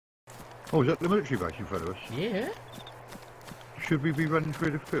Oh, is that the military base in front of us? Yeah. Should we be running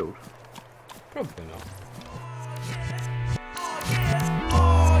through the field? Probably not.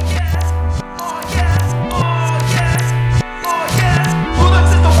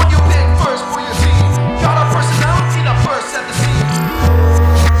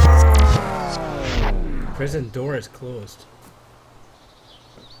 Prison door is closed.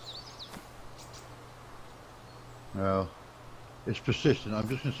 Well, it's persistent. I'm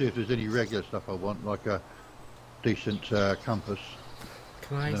just going to see if there's any regular stuff I want, like a decent compass.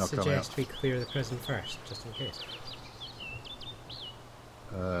 Can I suggest we clear the prison first, just in case?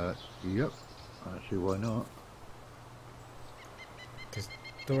 Yep. I don't see why not. Because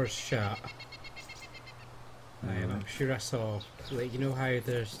door's shut. And I'm sure I saw, like, you know how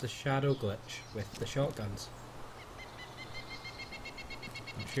there's the shadow glitch with the shotguns?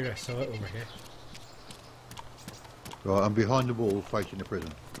 I'm sure I saw it over here. Right, I'm behind the wall facing the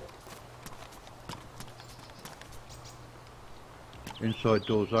prison. Inside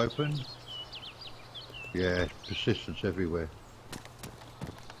doors open. Yeah, persistence everywhere.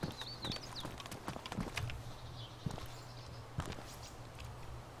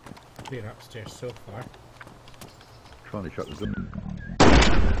 Clear upstairs so far. Trying to shut the door.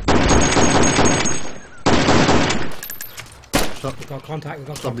 We've got contact, we've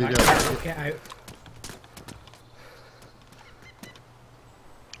got contact. Get out.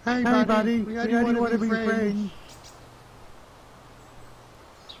 Hey buddy, we only want to be friends.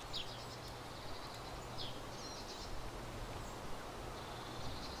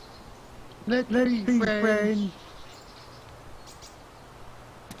 Let's be friends.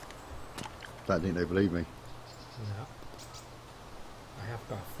 Don't think they believe me. No. I have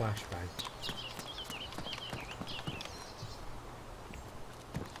got a flashbang.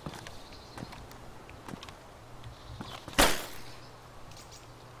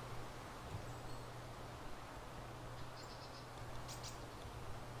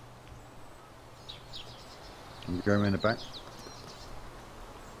 I'm going in the back.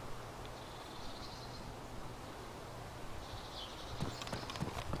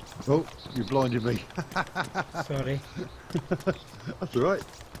 Oh, you blinded me. Sorry. That's alright.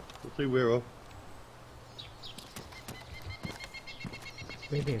 We'll see we're off.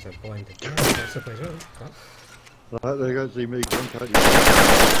 Maybe it's a blinded. Yeah, that's the place. Oh, Right, they go see me.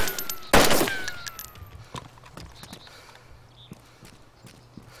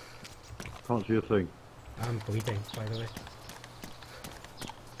 Can't see a thing. I'm bleeding, by the way.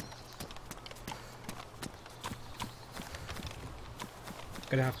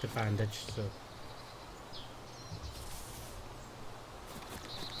 Gonna have to bandage, so.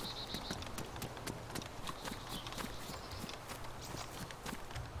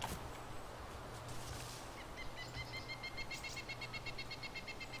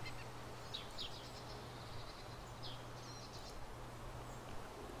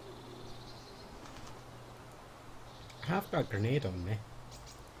 I have got a grenade on me.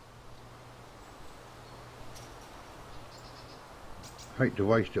 Hate to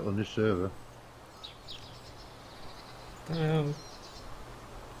waste it on this server. I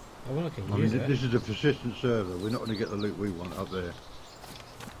want to use it. This is a persistent server. We're not going to get the loot we want up there.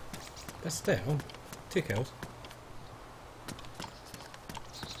 But still, 2 kills.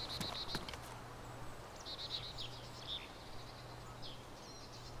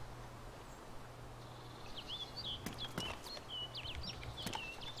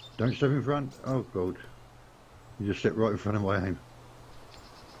 Don't step in front. Oh god. You just sit right in front of my aim.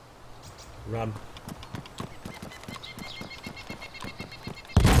 Run.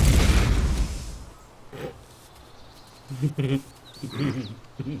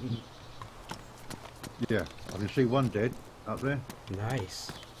 Yeah, I can see one dead up there.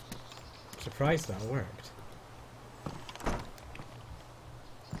 Nice. Surprised that worked.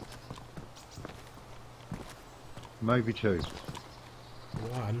 Maybe 2.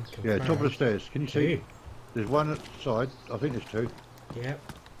 One. Yeah, top of the stairs. Can you see? 2. There's one at the side. I think there's 2. Yep.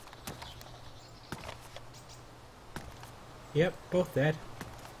 Yep, both dead.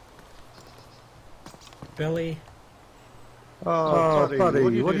 Billy. Oh,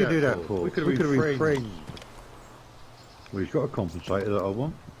 buddy, what do you do that for? We could have been friends. Well, he's got a compensator that I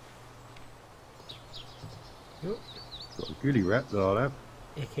want. Yep. Got a ghillie wrap that I'll have.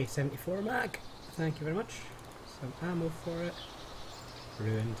 AK-74 mag. Thank you very much. Some ammo for it.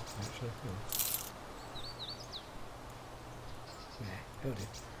 Ruined, actually. Oh. Yeah, go do.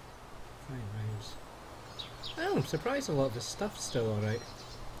 Fine rounds. Oh, I'm surprised a lot of this stuff's still alright.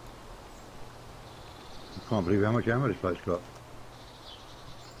 I can't believe how much ammo this bloke's got.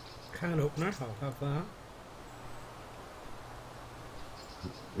 Can opener, I'll have that.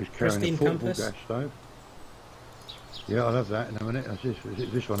 He's carrying Pristine a portable compass. gas stove. Yeah, I'll have that in a minute.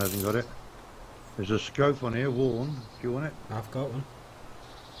 This one hasn't got it. There's a scope on here, worn. Do you want it? I've got one.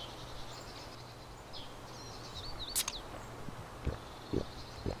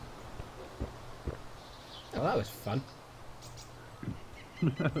 Oh, that was fun.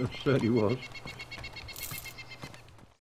 It certainly was.